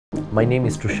My name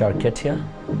is Trushar Khetia.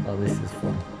 This is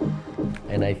fun.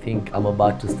 And I think I'm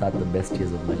about to start the best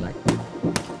years of my life.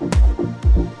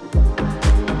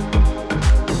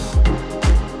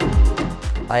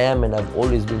 I am and I've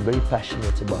always been very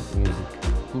passionate about music.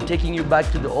 I'm taking you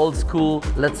back to the old school.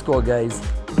 Let's go, guys.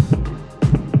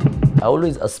 I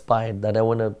always aspired that I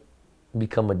want to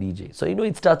become a DJ. So,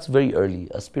 it starts very early.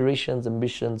 Aspirations,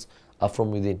 ambitions are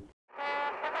from within.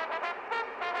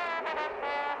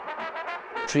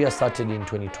 Tria started in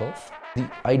 2012. The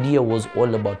idea was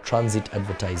all about transit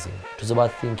advertising. It was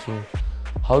about thinking,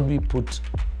 how do we put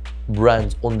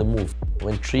brands on the move?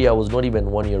 When Tria was not even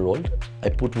 1 year old, I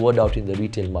put word out in the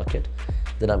retail market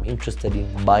that I'm interested in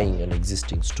buying an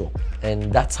existing store.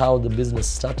 And that's how the business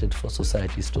started for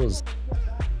Society Stores.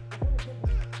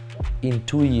 In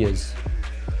 2 years,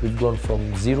 we've gone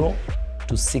from 0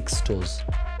 to 6 stores.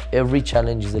 Every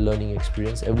challenge is a learning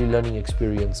experience. Every learning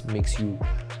experience makes you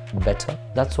better.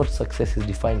 That's what success is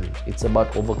defining. It's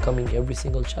about overcoming every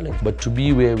single challenge. But to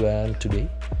be where I am today,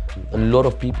 a lot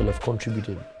of people have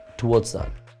contributed towards that.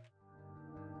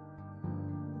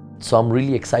 So I'm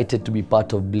really excited to be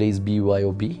part of Blaze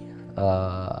BYOB.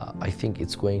 I think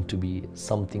it's going to be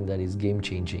something that is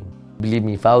game-changing. Believe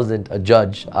me, if I wasn't a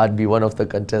judge, I'd be one of the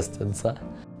contestants.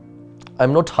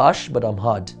 I'm not harsh, but I'm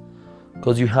hard,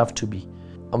 because you have to be.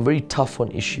 I'm very tough on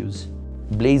issues.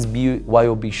 Blaze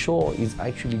BYOB show is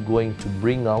actually going to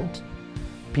bring out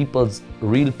people's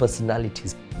real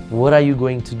personalities. What are you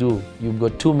going to do? You've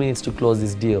got 2 minutes to close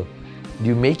this deal. Do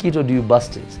you make it or do you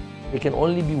bust it? There can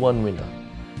only be one winner,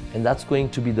 and that's going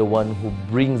to be the one who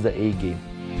brings the A game.